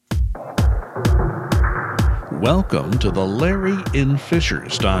Welcome to the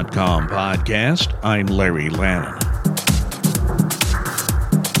LarryInFishers.com podcast. I'm Larry Lannon.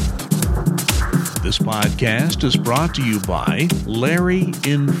 This podcast is brought to you by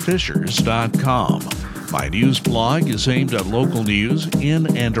LarryInFishers.com. My news blog is aimed at local news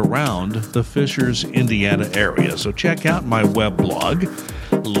in and around the Fishers, Indiana area. So check out my web blog,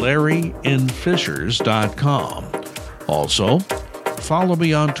 LarryInFishers.com. Also, follow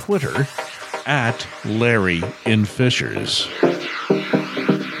me on Twitter at LarryInFishers.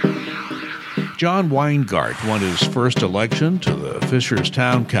 John Weingart won his first election to the Fishers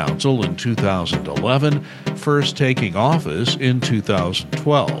Town Council in 2011, first taking office in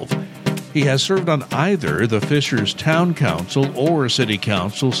 2012. He has served on either the Fishers Town Council or City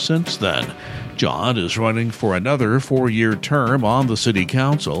Council since then. John is running for another 4-year term on the City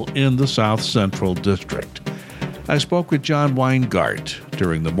Council in the South Central District. I spoke with John Weingart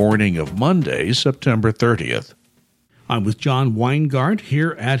during the morning of Monday, September 30th. I'm with John Weingart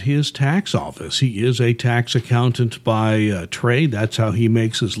here at his tax office. He is a tax accountant by trade. That's how he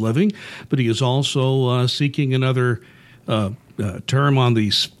makes his living. But he is also seeking another term on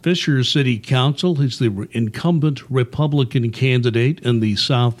the Fishers City Council. He's the incumbent Republican candidate in the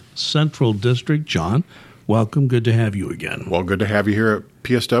South Central District. John, welcome. Good to have you again. Well, good to have you here at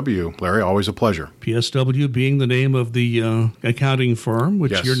PSW, Larry. Always a pleasure. PSW being the name of the accounting firm,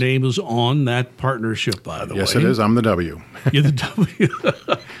 which Yes. Your name is on that partnership, by the way. Yes, it is. I'm the W. You're the W.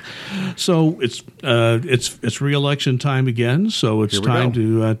 So it's re-election time again, so it's time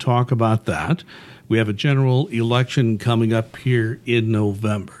to talk about that. We have a general election coming up here in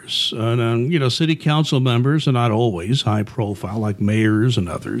November. City council members are not always high profile like mayors and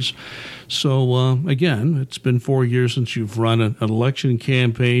others. So, again, it's been 4 years since you've run an election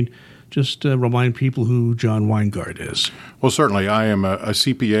campaign. Just remind people who John Weingart is. Well, certainly. I am a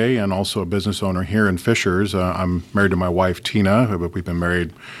CPA and also a business owner here in Fishers. I'm married to my wife, Tina. We've been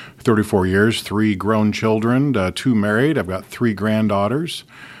married 34 years, 3 grown children, 2 married. I've got 3 granddaughters.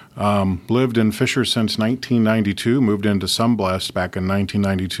 Lived in Fishers since 1992, moved into Sunblest back in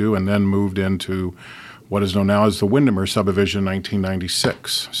 1992, and then moved into what is known now as the Windermere subdivision in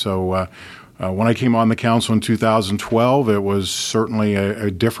 1996. So when I came on the council in 2012, it was certainly a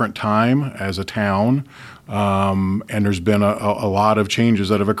different time as a town, and there's been a lot of changes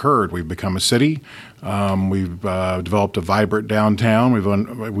that have occurred. We've become a city. We've developed a vibrant downtown.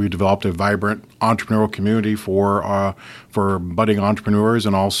 We've developed a vibrant entrepreneurial community for budding entrepreneurs,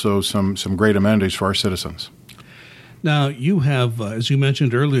 and also some great amenities for our citizens. Now, you have, as you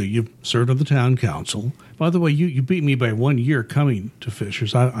mentioned earlier, you've served on the town council. By the way, you beat me by 1 year coming to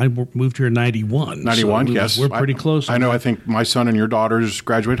Fishers. I moved here in 91. 91, so yes. We're pretty close. I know. I think my son and your daughters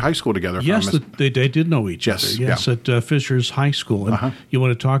graduated high school together. Yes, they did know each other. Yes, yeah. at Fishers High School. And you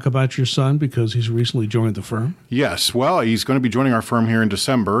want to talk about your son because he's recently joined the firm? Yes. Well, he's going to be joining our firm here in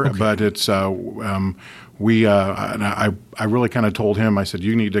December, but it's and I really kind of told him, I said,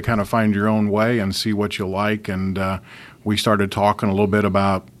 you need to kind of find your own way and see what you like. And we started talking a little bit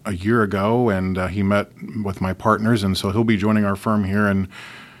about a year ago, and he met with my partners, and so he'll be joining our firm here in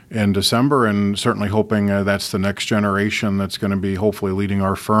December, and certainly hoping that's the next generation that's going to be hopefully leading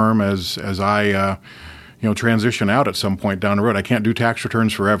our firm as I transition out at some point down the road. I can't do tax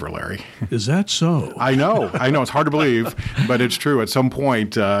returns forever, Larry. Is that so? I know. It's hard to believe, but it's true. At some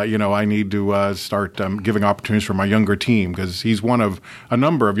point, I need to start giving opportunities for my younger team, because he's one of a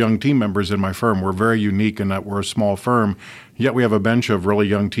number of young team members in my firm. We're very unique in that we're a small firm, yet we have a bench of really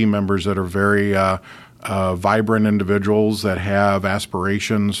young team members that are very vibrant individuals that have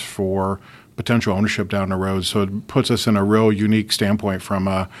aspirations for potential ownership down the road. So it puts us in a real unique standpoint from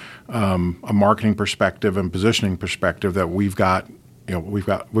a marketing perspective and positioning perspective that we've got a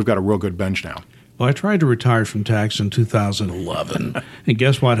real good bench now. Well, I tried to retire from tax in 2011, and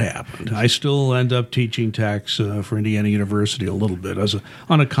guess what happened? I still end up teaching tax for Indiana University a little bit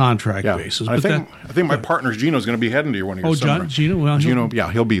on a contract basis. I think my partner Gino's going to be heading to one of your summer. Gino? Well,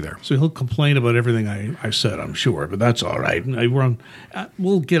 he'll be there. So he'll complain about everything I said, I'm sure, but that's all right.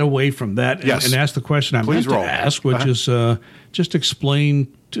 We'll get away from that and ask the question I meant to ask, which is just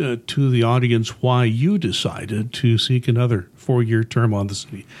explain to the audience why you decided to seek another 4-year term on the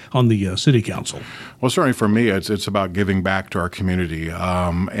city council. Well, certainly for me, it's about giving back to our community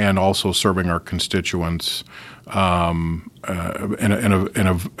and also serving our constituents in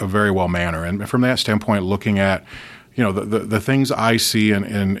a very well manner. And from that standpoint, looking at the things I see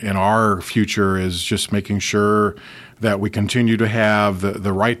in our future is just making sure that we continue to have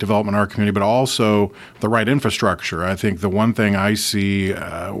the right development in our community, but also the right infrastructure. I think the one thing I see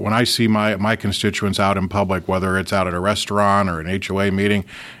when I see my constituents out in public, whether it's out at a restaurant or an HOA meeting,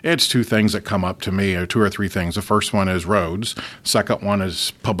 it's two things that come up to me, or two or three things. The first one is roads. Second one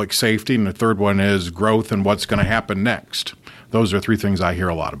is public safety. And the third one is growth and what's going to happen next. Those are three things I hear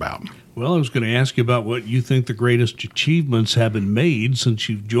a lot about. Well, I was going to ask you about what you think the greatest achievements have been made since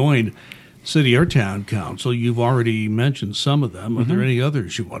you've joined City or Town Council. You've already mentioned some of them. Are there any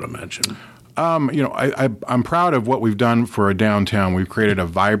others you want to mention? I'm proud of what we've done for a downtown. We've created a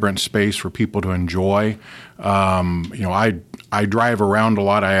vibrant space for people to enjoy. I drive around a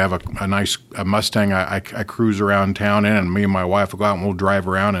lot. I have a nice Mustang. I cruise around town in, and me and my wife will go out and we'll drive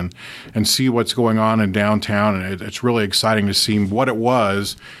around and see what's going on in downtown. And it's really exciting to see what it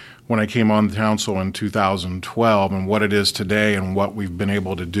was when I came on the council in 2012 and what it is today and what we've been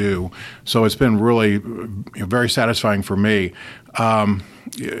able to do. So it's been really very satisfying for me.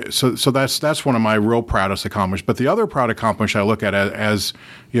 So that's one of my real proudest accomplishments. But the other proud accomplishment I look at as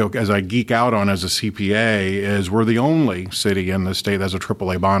I geek out on as a CPA is we're the only city in the state that has a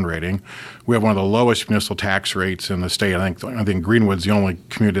AAA bond rating. We have one of the lowest municipal tax rates in the state. I think Greenwood's the only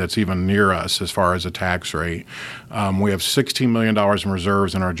community that's even near us as far as a tax rate. We have $16 million in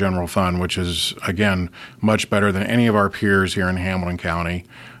reserves in our general fund, which is, again, much better than any of our peers here in Hamilton County.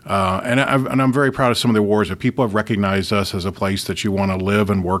 And I'm very proud of some of the awards that people have recognized us as a place that you want to live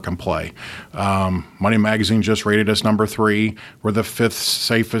and work and play. Money Magazine just rated us number 3. We're the 5th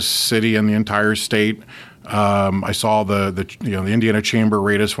safest city in the entire state. I saw the Indiana Chamber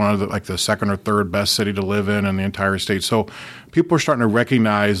rate us one of the second or third best city to live in the entire state. So people are starting to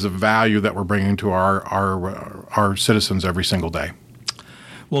recognize the value that we're bringing to our citizens every single day.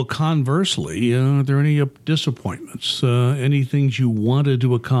 Well, conversely, are there any disappointments? Any things you wanted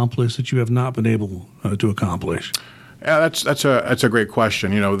to accomplish that you have not been able to accomplish? Yeah, that's a great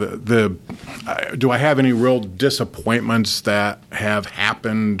question. Do I have any real disappointments that have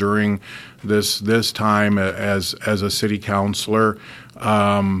happened during this time as a city councilor?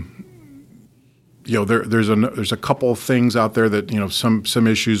 There's a couple of things out there that some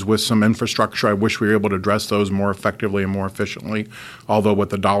issues with some infrastructure. I wish we were able to address those more effectively and more efficiently. Although with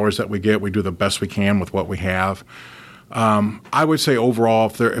the dollars that we get, we do the best we can with what we have. I would say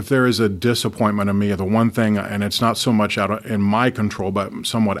overall, if there is a disappointment in me, the one thing, and it's not so much in my control, but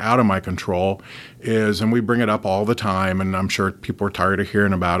somewhat out of my control, is, and we bring it up all the time, and I'm sure people are tired of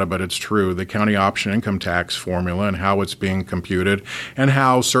hearing about it, but it's true, the county option income tax formula and how it's being computed and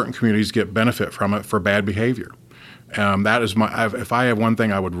how certain communities get benefit from it for bad behavior. That is if I have one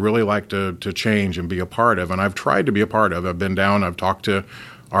thing I would really like to change and be a part of, and I've tried to be a part of. I've been down, I've talked to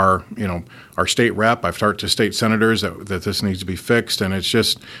our state rep, I've talked to state senators that this needs to be fixed, and it's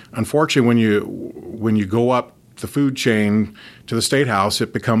just unfortunately when you go up the food chain to the State House,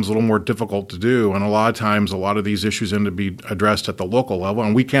 it becomes a little more difficult to do, and a lot of times a lot of these issues end to be addressed at the local level,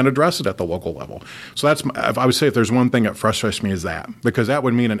 and we can't address it at the local level. So I would say if there's one thing that frustrates me is that, because that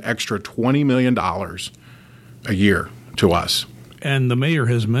would mean an extra $20 million a year to us. And the mayor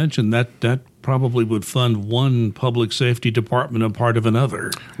has mentioned that probably would fund one public safety department and part of another.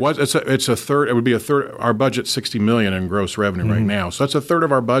 Well, it's a third. It would be a third. Our budget's $60 million in gross revenue right now, so that's a third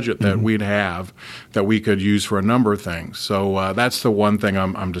of our budget that we'd have that we could use for a number of things. So that's the one thing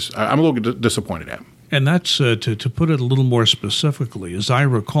I'm a little disappointed at. And that's to put it a little more specifically. As I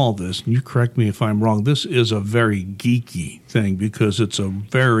recall this, and you correct me if I'm wrong, this is a very geeky thing because it's a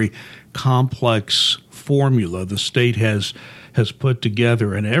very complex formula the state has put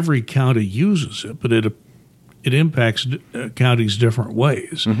together, and every county uses it, but it impacts counties different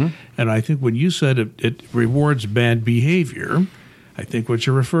ways. And I think when you said it rewards bad behavior, I think what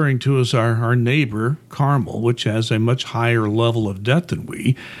you're referring to is our neighbor, Carmel, which has a much higher level of debt than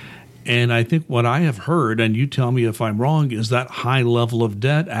we. And I think what I have heard, and you tell me if I'm wrong, is that high level of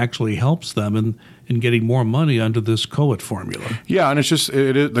debt actually helps them in getting more money under this COIT formula. Yeah, and it's just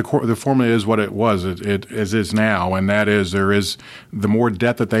the formula is what it was. It is now, and that is there is the more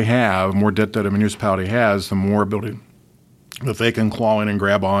debt that they have, more debt that a municipality has, the more ability that they can claw in and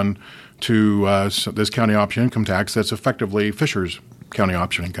grab on to this county option income tax that's effectively Fisher's county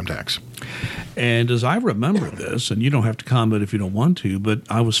option income tax. And as I remember this, and you don't have to comment if you don't want to, but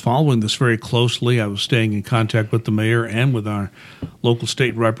I was following this very closely. I was staying in contact with the mayor and with our local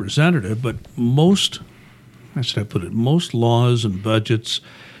state representative, but most laws and budgets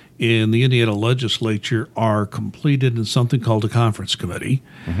in the Indiana legislature are completed in something called a conference committee,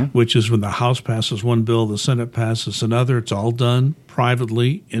 which is when the House passes one bill, the Senate passes another. It's all done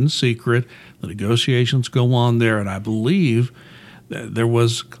privately, in secret. The negotiations go on there, and I believe there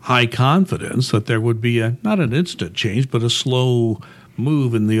was high confidence that there would be not an instant change, but a slow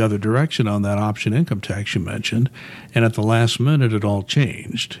move in the other direction on that option income tax you mentioned. And at the last minute, it all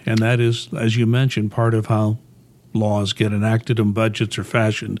changed. And that is, as you mentioned, part of how laws get enacted and budgets are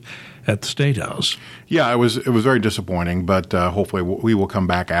fashioned at the State House. Yeah, it was very disappointing, but hopefully we will come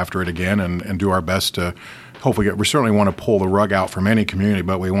back after it again and do our best to hopefully we certainly want to pull the rug out from any community,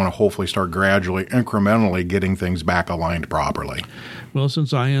 but we want to hopefully start gradually, incrementally getting things back aligned properly. Well,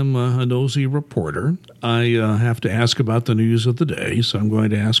 since I am a nosy reporter, I have to ask about the news of the day, so I'm going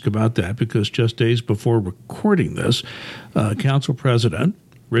to ask about that because just days before recording this, Council President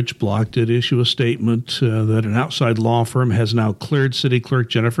Rich Block did issue a statement that an outside law firm has now cleared City Clerk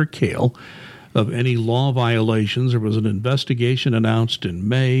Jennifer Kale of any law violations. There was an investigation announced in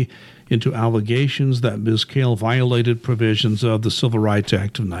May into allegations that Ms. Kale violated provisions of the Civil Rights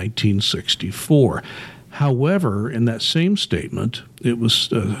Act of 1964. However, in that same statement, it was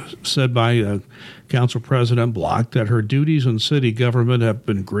said by Council President Block that her duties in city government have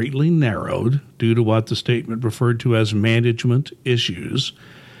been greatly narrowed due to what the statement referred to as management issues.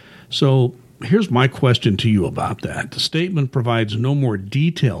 So here's my question to you about that. The statement provides no more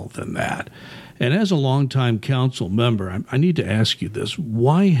detail than that. And as a longtime council member, I need to ask you this.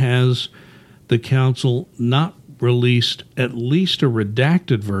 Why has the council not released at least a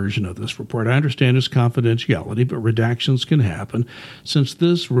redacted version of this report? I understand it's confidentiality, but redactions can happen. Since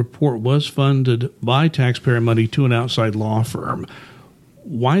this report was funded by taxpayer money to an outside law firm,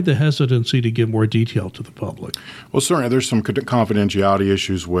 why the hesitancy to give more detail to the public? Well, certainly there's some confidentiality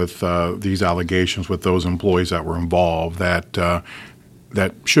issues with these allegations with those employees that were involved that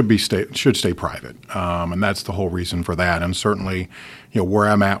should stay private, and that's the whole reason for that. And certainly, where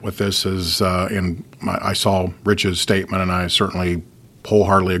I'm at with this is I saw Rich's statement, and I certainly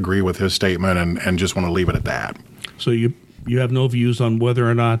wholeheartedly agree with his statement, and just want to leave it at that. So you have no views on whether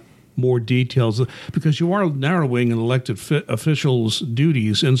or not more details, because you are narrowing an elected official's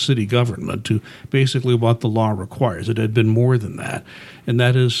duties in city government to basically what the law requires. It had been more than that. And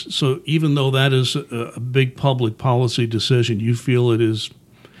that is, so even though that is a big public policy decision, you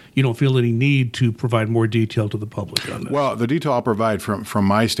don't feel any need to provide more detail to the public on this? Well, the detail I'll provide from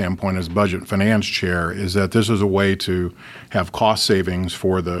my standpoint as Budget and Finance Chair is that this is a way to have cost savings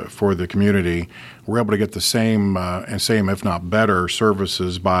for the community. We're able to get the same if not better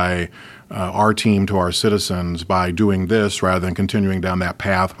services by our team to our citizens by doing this rather than continuing down that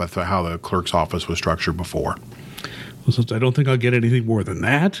path with how the clerk's office was structured before. Well, since I don't think I'll get anything more than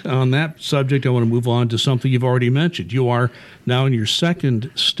that on that subject, I want to move on to something you've already mentioned. You are now in your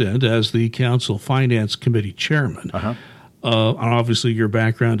second stint as the Council Finance Committee Chairman. And obviously your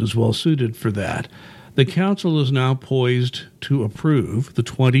background is well suited for that. The Council is now poised to approve the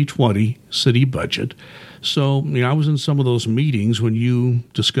 2020 city budget. So, I was in some of those meetings when you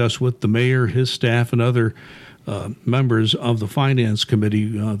discussed with the mayor, his staff, and other members of the Finance Committee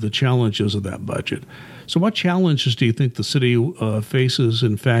the challenges of that budget. So what challenges do you think the city faces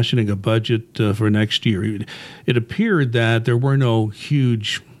in fashioning a budget for next year? It appeared that there were no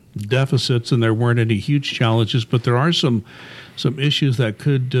huge deficits and there weren't any huge challenges, but there are some issues that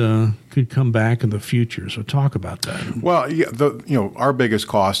could come back in the future. So talk about that. Well, yeah, our biggest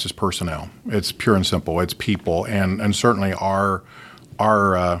cost is personnel. It's pure and simple. It's people, and certainly our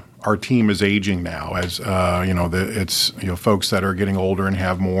team is aging now. As it's folks that are getting older and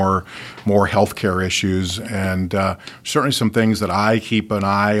have more healthcare issues, and certainly some things that I keep an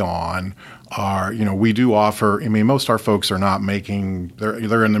eye on are we do offer. Most of our folks are not making.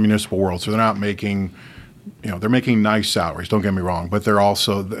 They're in the municipal world, so they're not making. They're making nice salaries. Don't get me wrong, but they're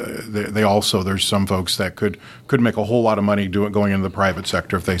also there's some folks that could make a whole lot of money going into the private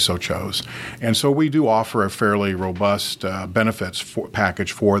sector if they so chose, and so we do offer a fairly robust benefits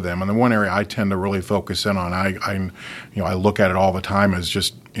package for them. And the one area I tend to really focus in on, I look at it all the time, is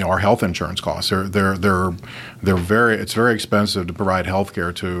just our health insurance costs. It's very expensive to provide health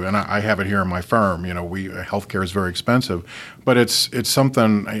care to, and I have it here in my firm. Health care is very expensive, but it's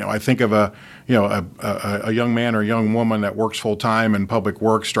something. I think of a young man or young woman that works full time in public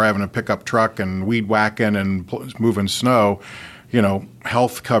works, driving a pickup truck and weed whacking and moving snow.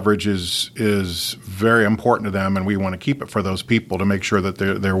 health coverage is very important to them, and we want to keep it for those people to make sure that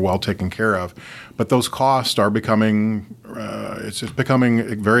they're well taken care of. But those costs are becoming it's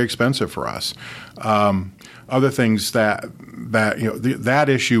becoming very expensive for us. Other things that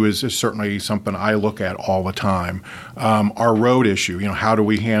issue is certainly something I look at all the time. Our road issue, how do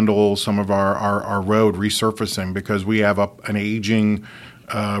we handle some of our road resurfacing, because we have an aging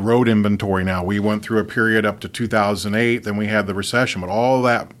road inventory now. We went through a period up to 2008, then we had the recession, but all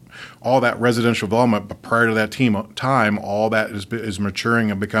that residential development, but prior to that time, all that is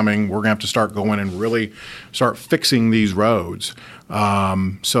maturing and becoming, we're going to have to start going and really start fixing these roads.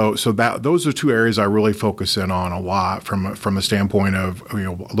 So those are two areas I really focus in on a lot from the standpoint of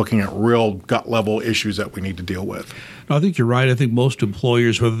looking at real gut level issues that we need to deal with. No, I think you're right. I think most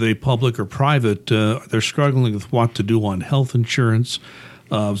employers, whether they public or private, they're struggling with what to do on health insurance.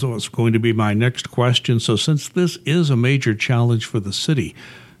 So it's going to be my next question. So since this is a major challenge for the city,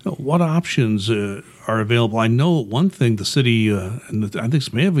 what options are available? I know one thing the city, and I think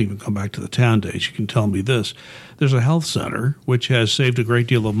this may have even come back to the town days, you can tell me this, there's a health center which has saved a great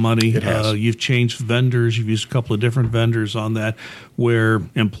deal of money. It has. You've changed vendors. You've used a couple of different vendors on that, where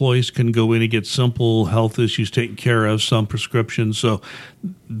employees can go in and get simple health issues taken care of, some prescriptions. So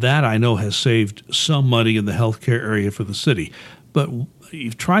that I know has saved some money in the healthcare area for the city. But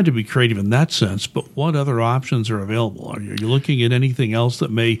you've tried to be creative in that sense, but what other options are available? Are you looking at anything else that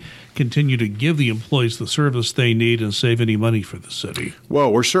may continue to give the employees the service they need and save any money for the city?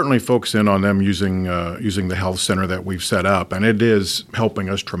 Well, we're certainly focusing on them using the health center that we've set up, and it is helping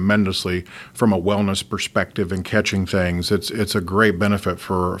us tremendously from a wellness perspective and catching things. It's a great benefit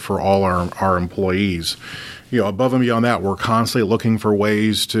for all our employees. Above and beyond that, we're constantly looking for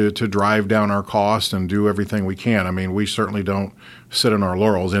ways to drive down our costs and do everything we can. I mean, we certainly don't sit on our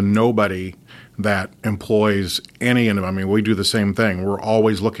laurels, and nobody that employs we do the same thing. We're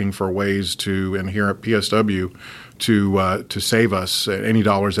always looking for ways and here at PSW, to save us any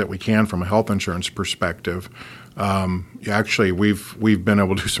dollars that we can from a health insurance perspective. Actually, we've been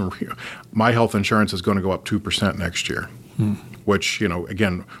able to do some. My health insurance is going to go up 2% next year. Which,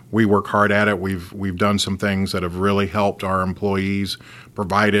 again, we work hard at it. We've done some things that have really helped our employees,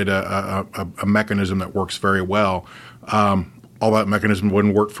 provided a mechanism that works very well. All that mechanism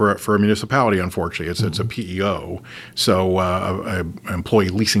wouldn't work for a municipality, unfortunately. It's a PEO, so an employee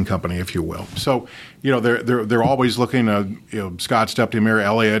leasing company, if you will. So, they're always looking. Scott's deputy mayor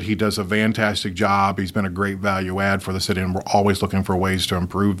Elliott, he does a fantastic job. He's been a great value add for the city, and we're always looking for ways to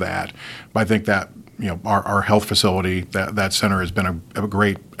improve that. But I think that our health facility, that center has been a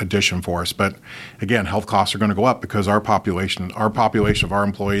great addition for us. But again, health costs are going to go up because our population of our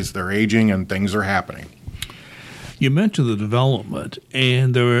employees, they're aging and things are happening. You mentioned the development,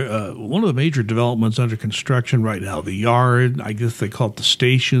 and there one of the major developments under construction right now, the Yard, I guess they call it the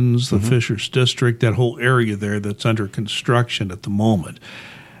Stations, the Fishers District, that whole area there that's under construction at the moment.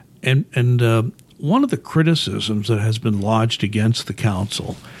 And one of the criticisms that has been lodged against the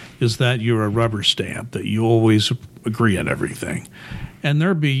council is that you're a rubber stamp, that you always agree on everything. And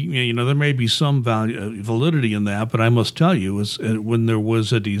there may be some validity in that, but I must tell you, when there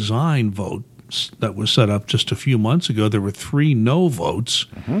was a design vote that was set up just a few months ago, there were 3 no votes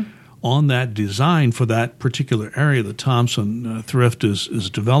on that design for that particular area that Thompson Thrift is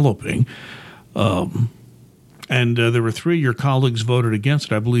developing. And there were 3 your colleagues voted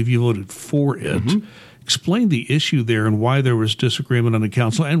against it. I believe you voted for it. Explain the issue there and why there was disagreement on the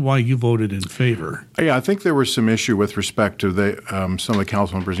council and why you voted in favor. Yeah, I think there was some issue with respect to some of the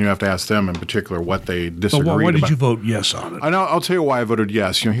council members. You have to ask them in particular what they disagreed about. Why did you vote yes on it? I'll tell you why I voted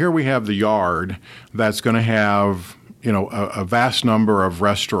yes. Here we have the Yard that's going to have a vast number of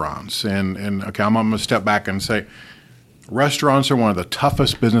restaurants. And okay, I'm going to step back and say restaurants are one of the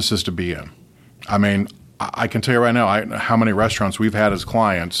toughest businesses to be in. I mean, I can tell you right now how many restaurants we've had as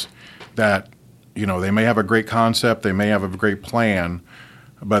clients that they may have a great concept, they may have a great plan,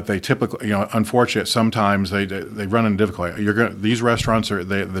 but they typically, unfortunately, sometimes they run into difficulty. These restaurants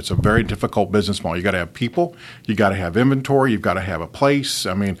that's a very difficult business model. You got to have people, you got to have inventory, you've got to have a place.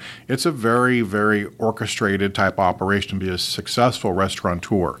 I mean, it's a very, very orchestrated type operation to be a successful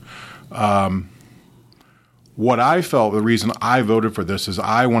restaurateur. What I felt, the reason I voted for this is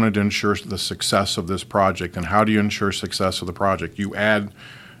I wanted to ensure the success of this project. And how do you ensure success of the project? You add,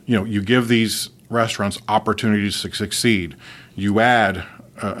 you give these restaurants opportunities to succeed. You add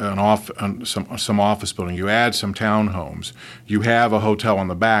some office building. You add some townhomes. You have a hotel on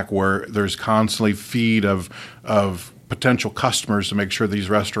the back where there's constantly feed of potential customers to make sure these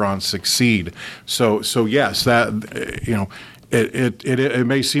restaurants succeed. So yes, that It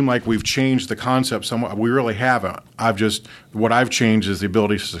may seem like we've changed the concept somewhat. We really haven't. What I've changed is the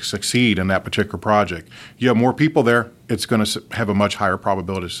ability to succeed in that particular project. You have more people there, it's going to have a much higher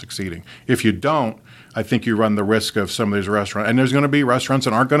probability of succeeding. If you don't, I think you run the risk of some of these restaurants, and there's going to be restaurants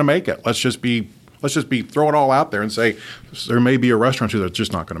that aren't going to make it. Let's just throw it all out there and say there may be a restaurant that's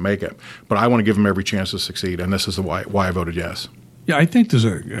just not going to make it. But I want to give them every chance to succeed, and this is why I voted yes. Yeah, I think there's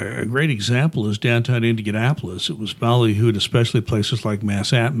a great example is downtown Indianapolis. It was ballyhooed, especially places like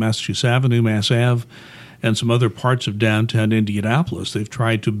Massachusetts Avenue, Mass Ave, and some other parts of downtown Indianapolis. They've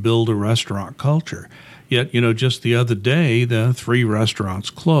tried to build a restaurant culture. Yet, just the other day, the 3 restaurants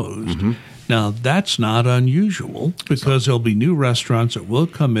closed. Mm-hmm. Now, that's not unusual because there'll be new restaurants that will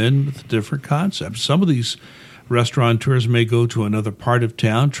come in with different concepts. Some of these restaurateurs may go to another part of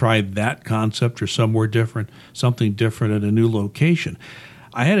town, try that concept or something different at a new location.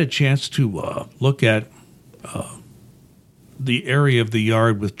 I had a chance to look at the area of the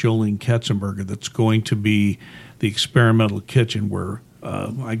yard with Jolene Katzenberger that's going to be the experimental kitchen where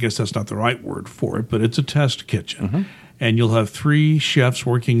I guess that's not the right word for it, but it's a test kitchen. Mm-hmm. And you'll have 3 chefs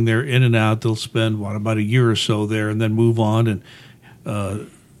working there in and out. They'll spend, about a year or so there and then move on. And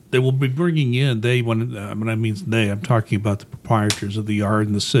they will be bringing in, when I mean they, I'm talking about the proprietors of the yard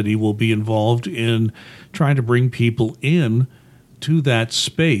and the city, will be involved in trying to bring people in to that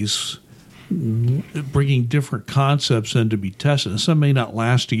space, bringing different concepts in to be tested. And some may not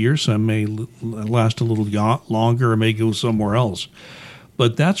last a year, some may last a little longer, or may go somewhere else.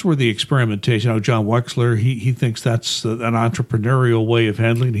 But that's where the experimentation, John Wexler, he thinks that's an entrepreneurial way of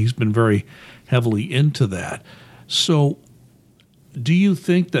handling it. He's been very heavily into that. So do you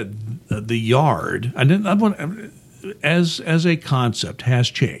think that the yard, as a concept, has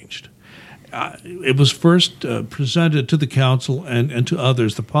changed? It was first presented to the council and to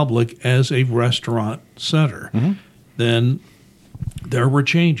others, the public, as a restaurant center. Mm-hmm. Then there were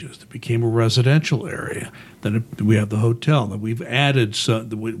changes. It became a residential area. Then we have the hotel. Then we've added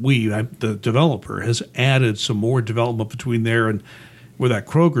the developer has added some more development between there and where that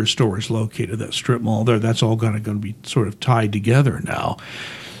Kroger store is located, that strip mall there. That's all going to be sort of tied together now.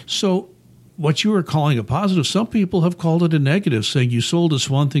 So what you were calling a positive, some people have called it a negative, saying you sold us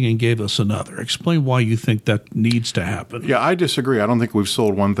one thing and gave us another. Explain why you think that needs to happen. Yeah, I disagree. I don't think we've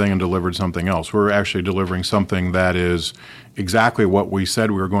sold one thing and delivered something else. We're actually delivering something that is exactly what we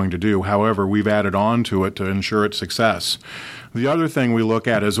said we were going to do. However, we've added on to it to ensure its success. The other thing we look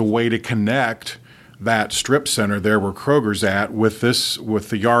at is a way to connect that strip center there where Kroger's at with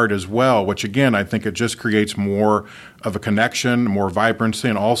the yard as well, which again, I think it just creates more of a connection, more vibrancy,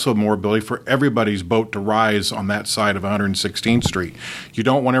 and also more ability for everybody's boat to rise on that side of 116th Street. You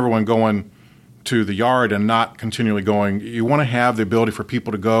don't want everyone going to the yard and not continually going. You want to have the ability for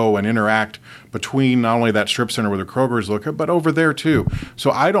people to go and interact between not only that strip center where the Kroger's located, but over there too.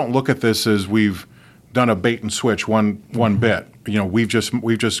 So I don't look at this as we've done a bait and switch one bit. We've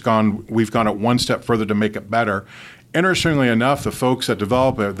gone it one step further to make it better. Interestingly enough, the folks that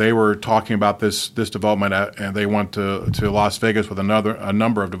develop it, they were talking about this development, and they went to Las Vegas with a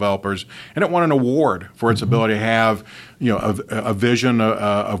number of developers, and it won an award for its ability to have a vision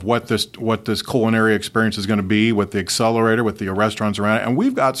of what this culinary experience is going to be with the accelerator, with the restaurants around it, and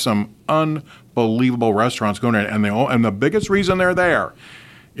we've got some unbelievable restaurants going in, and the biggest reason they're there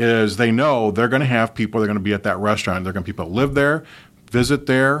is they know they're going to have people that are going to be at that restaurant. They're going to be people that live there, visit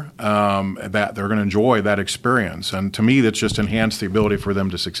there, that they're going to enjoy that experience. And to me, that's just enhanced the ability for them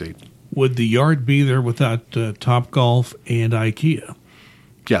to succeed. Would the yard be there without Topgolf and IKEA?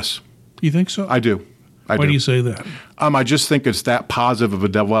 Yes. You think so? I do. Why do you say that? I just think it's that positive of a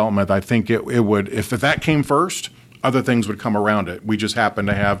development. I think it would, if that came first, other things would come around it. We just happen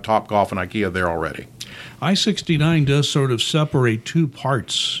to have Topgolf and IKEA there already. I-69 does sort of separate 2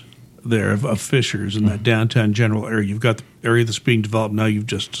 parts there of Fishers in that downtown general area. You've got the area that's being developed now you've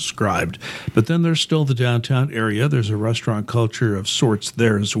just described. But then there's still the downtown area. There's a restaurant culture of sorts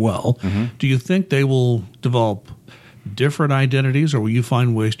there as well. Mm-hmm. Do you think they will develop different identities, or will you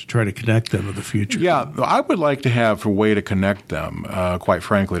find ways to try to connect them in the future? Yeah, I would like to have a way to connect them, quite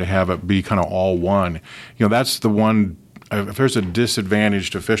frankly, to have it be kind of all one. That's the one. If there's a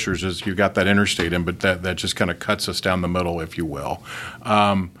disadvantage to Fishers, is you've got that interstate in, but that just kind of cuts us down the middle, if you will.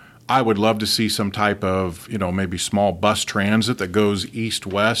 I would love to see some type of, maybe small bus transit that goes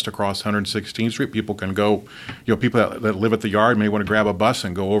east-west across 116th Street. People can go, people that live at the yard may want to grab a bus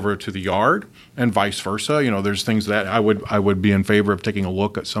and go over to the yard, and vice versa. There's things that I would be in favor of taking a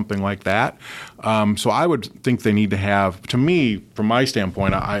look at something like that. So I would think they need to have, to me, from my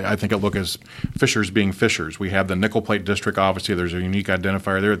standpoint, I think it look as Fishers being Fishers. We have the nickel plate district, obviously there's a unique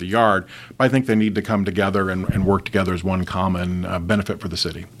identifier there at the yard, but I think they need to come together and work together as one common benefit for the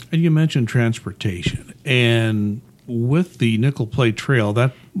city. And you mentioned transportation, and with the Nickel Plate Trail,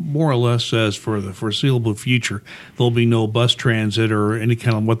 that more or less says for the foreseeable future, there'll be no bus transit or any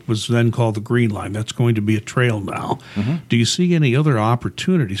kind of what was then called the Green Line. That's going to be a trail now. Mm-hmm. Do you see any other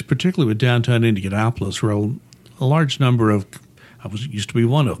opportunities, particularly with downtown Indianapolis, where a large number of used to be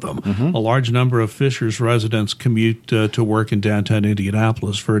one of them. Mm-hmm. A large number of Fishers residents commute to work in downtown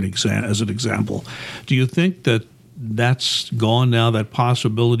Indianapolis as an example. Do you think that that's gone now, that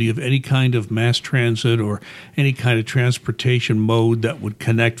possibility of any kind of mass transit or any kind of transportation mode that would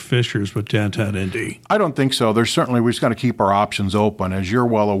connect Fishers with downtown Indy? I don't think so. We just got to keep our options open. As you're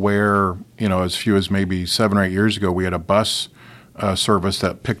well aware, as few as maybe 7 or 8 years ago, we had a bus service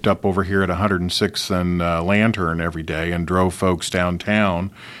that picked up over here at 106th and Lantern every day and drove folks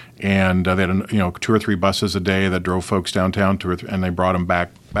downtown. And they had 2 or 3 buses a day that drove folks downtown, and they brought them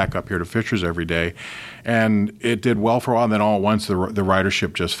back up here to Fishers every day. And it did well for a while, and then all at once the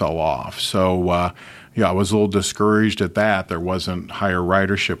ridership just fell off. So, I was a little discouraged at that. There wasn't higher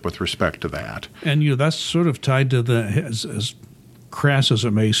ridership with respect to that. And, that's sort of tied to as crass as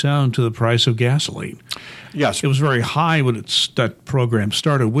it may sound, to the price of gasoline. Yes. It was very high when that program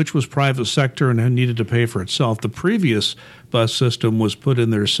started, which was private sector and needed to pay for itself. The previous bus system was put in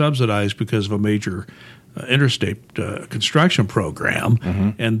there subsidized because of a major interstate construction program. Mm-hmm.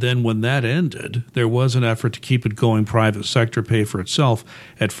 And then when that ended, there was an effort to keep it going, private sector pay for itself.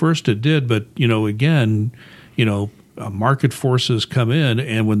 At first it did, but, market forces come in,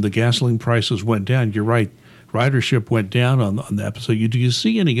 and when the gasoline prices went down, you're right, ridership went down on that. So do you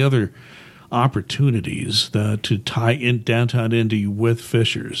see any other opportunities to tie in downtown Indy with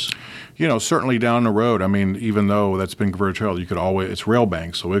Fishers? Certainly down the road. I mean, even though that's been converted to trail, you could it's rail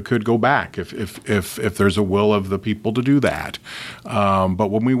bank, so it could go back if there's a will of the people to do that. But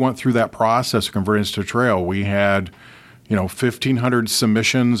when we went through that process of converting it to trail, we had 1,500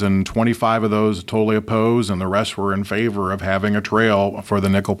 submissions, and 25 of those totally opposed, and the rest were in favor of having a trail for the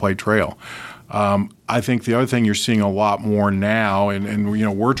Nickel Plate Trail. I think the other thing you're seeing a lot more now, and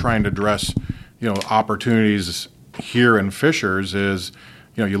we're trying to address opportunities here in Fishers is,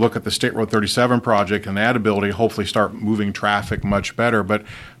 you look at the State Road 37 project and that ability to hopefully start moving traffic much better. But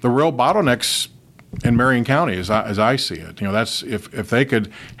the real bottlenecks in Marion County, as I see it, that's if they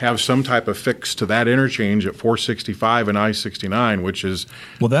could have some type of fix to that interchange at 465 and I-69, which is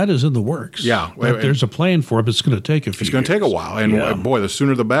that is in the works. Yeah, there's a plan for it, but it's going to take a few. It's going to take a while, and boy, the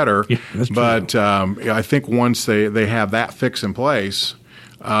sooner the better. Yeah, that's true. But I think once they have that fix in place,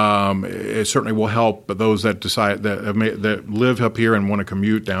 it certainly will help those that decide that live up here and want to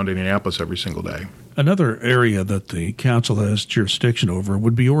commute down to Indianapolis every single day. Another area that the council has jurisdiction over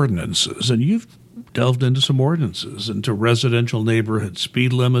would be ordinances, and you've delved into some ordinances, into residential neighborhood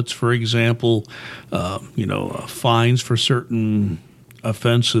speed limits, for example, fines for certain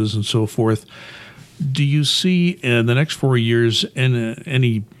offenses and so forth. Do you see in the next 4 years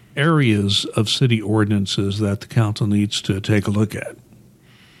any areas of city ordinances that the council needs to take a look at?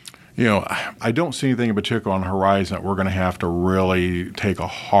 I don't see anything in particular on the horizon that we're going to have to really take a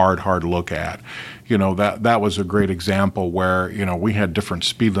hard look at. That was a great example where, we had different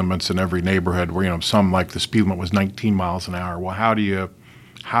speed limits in every neighborhood where, some like the speed limit was 19 miles an hour. Well, how do you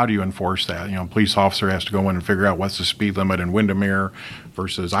enforce that? A police officer has to go in and figure out what's the speed limit in Windermere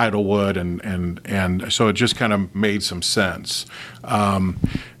versus Idlewood, and so it just kind of made some sense.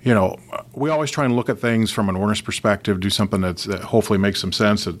 We always try and look at things from an ordinance perspective, do something that hopefully makes some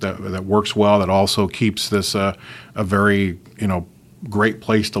sense, that works well, that also keeps this a very, great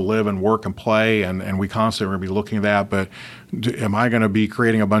place to live and work and play, and we constantly are going to be looking at that. But am I going to be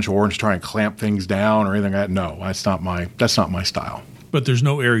creating a bunch of ordinance trying to clamp things down or anything like that? No, that's not my style. But there's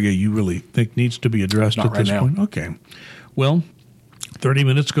no area you really think needs to be addressed at this point? Okay. Well, 30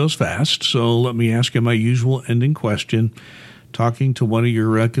 minutes goes fast, so let me ask you my usual ending question. Talking to one of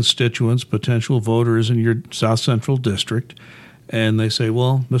your constituents, potential voters in your South Central District, and they say,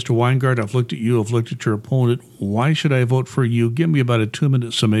 well, Mr. Weingart, I've looked at you, I've looked at your opponent. Why should I vote for you? Give me about a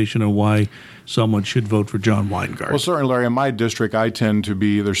 2-minute summation of why someone should vote for John Weingart. Well, certainly, Larry, in my district, I tend to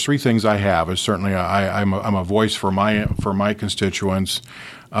be, there's 3 things I have. Is certainly I'm a voice for my constituents.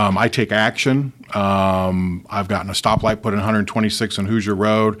 I take action. I've gotten a stoplight put in 126 on Hoosier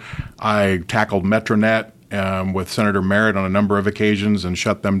Road. I tackled MetroNet with Senator Merritt on a number of occasions and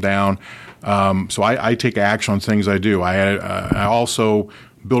shut them down. So I take action on things I do. I also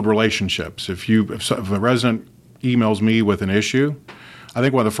build relationships. If a resident emails me with an issue, I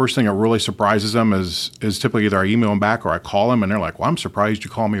think one of the first things that really surprises them is typically either I email them back or I call them, and they're like, well, I'm surprised you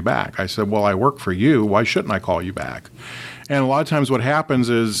called me back. I said, well, I work for you. Why shouldn't I call you back? And a lot of times what happens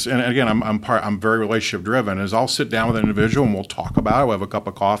is, and again, I'm very relationship driven, is I'll sit down with an individual and we'll talk about it. We'll have a cup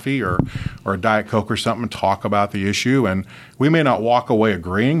of coffee or a Diet Coke or something and talk about the issue. And we may not walk away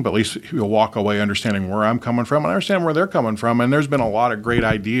agreeing, but at least we'll walk away understanding where I'm coming from and I understand where they're coming from. And there's been a lot of great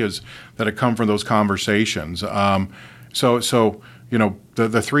ideas that have come from those conversations. So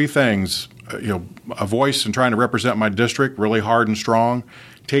the 3 things, a voice and trying to represent my district really hard and strong,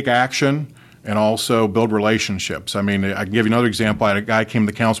 take action, and also build relationships. I mean, I can give you another example. I had a guy came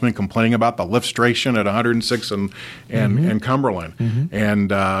to the councilman complaining about the lift station at 106 and Cumberland. Mm-hmm.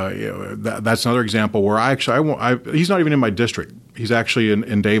 And that's another example where he's not even in my district. He's actually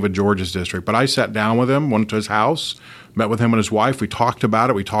in David George's district. But I sat down with him, went to his house, met with him and his wife. We talked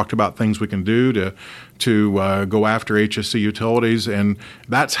about it. We talked about things we can do to go after HSC utilities. And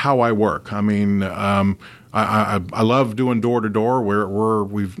that's how I work. I mean, I love doing door to door.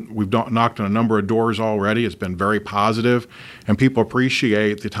 We've knocked on a number of doors already. It's been very positive, and people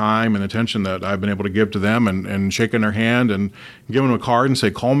appreciate the time and attention that I've been able to give to them, and shaking their hand and giving them a card and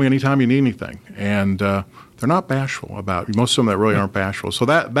say, "Call me anytime you need anything." And they're not bashful about it. Most of them that really aren't bashful. So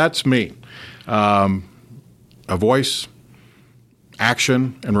that's me. A voice,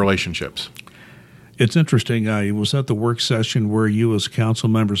 action, and relationships. It's interesting. I was at the work session where you as council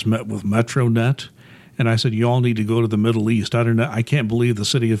members met with MetroNet. And I said, you all need to go to the Middle East. I can't believe the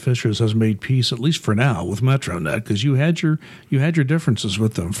city of Fishers has made peace, at least for now, with MetroNet, because you had your differences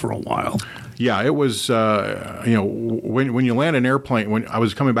with them for a while. Yeah, it was, when you land an airplane, when I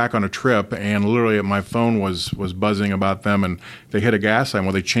was coming back on a trip and literally my phone was buzzing about them and they hit a gas line.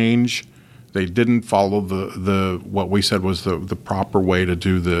 Well, they didn't follow the what we said was the proper way to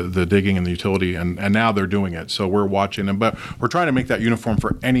do the digging and the utility, and now they're doing it. So we're watching them, but we're trying to make that uniform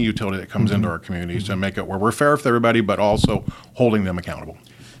for any utility that comes into our communities and make it where we're fair with everybody, but also holding them accountable.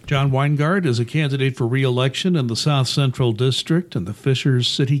 John Weingart is a candidate for re-election in the South Central District and the Fishers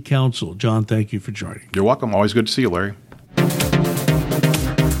City Council. John, thank you for joining. You're welcome. Always good to see you, Larry.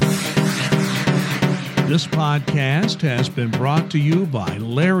 This podcast has been brought to you by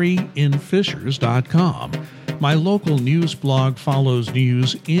LarryInFishers.com. My local news blog follows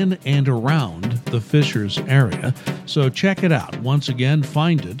news in and around the Fishers area, so check it out. Once again,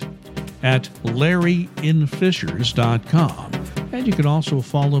 find it at LarryInFishers.com. And you can also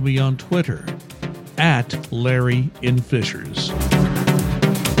follow me on Twitter at LarryInFishers.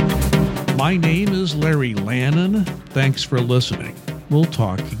 My name is Larry Lannon. Thanks for listening. We'll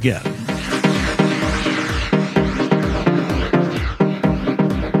talk again.